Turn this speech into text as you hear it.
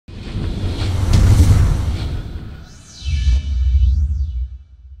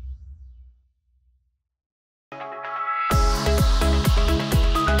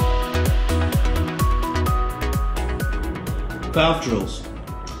Valve drills.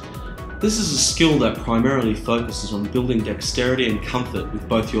 This is a skill that primarily focuses on building dexterity and comfort with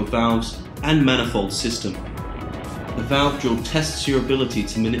both your valves and manifold system. The valve drill tests your ability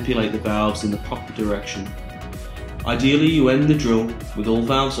to manipulate the valves in the proper direction. Ideally, you end the drill with all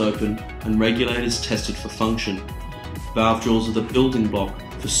valves open and regulators tested for function. Valve drills are the building block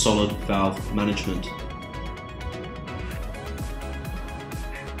for solid valve management.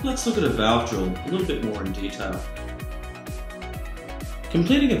 Let's look at a valve drill a little bit more in detail.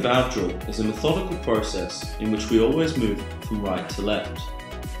 Completing a valve drill is a methodical process in which we always move from right to left.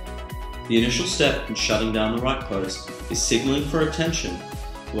 The initial step in shutting down the right post is signalling for attention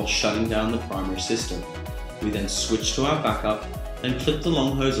while shutting down the primary system. We then switch to our backup and clip the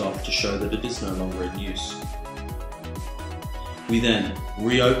long hose off to show that it is no longer in use. We then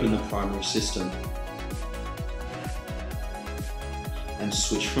reopen the primary system and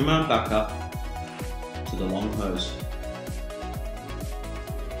switch from our backup to the long hose.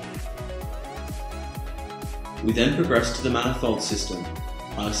 We then progress to the manifold system,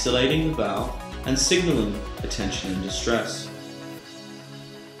 isolating the valve and signalling attention in distress.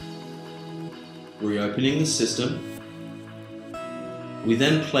 Reopening the system, we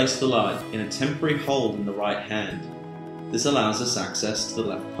then place the light in a temporary hold in the right hand. This allows us access to the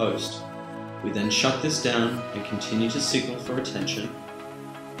left post. We then shut this down and continue to signal for attention.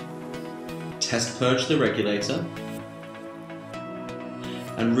 Test purge the regulator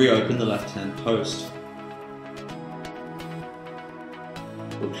and reopen the left hand post.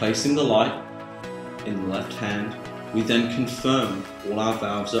 Replacing the light in the left hand, we then confirm all our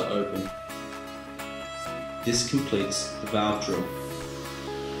valves are open. This completes the valve drill.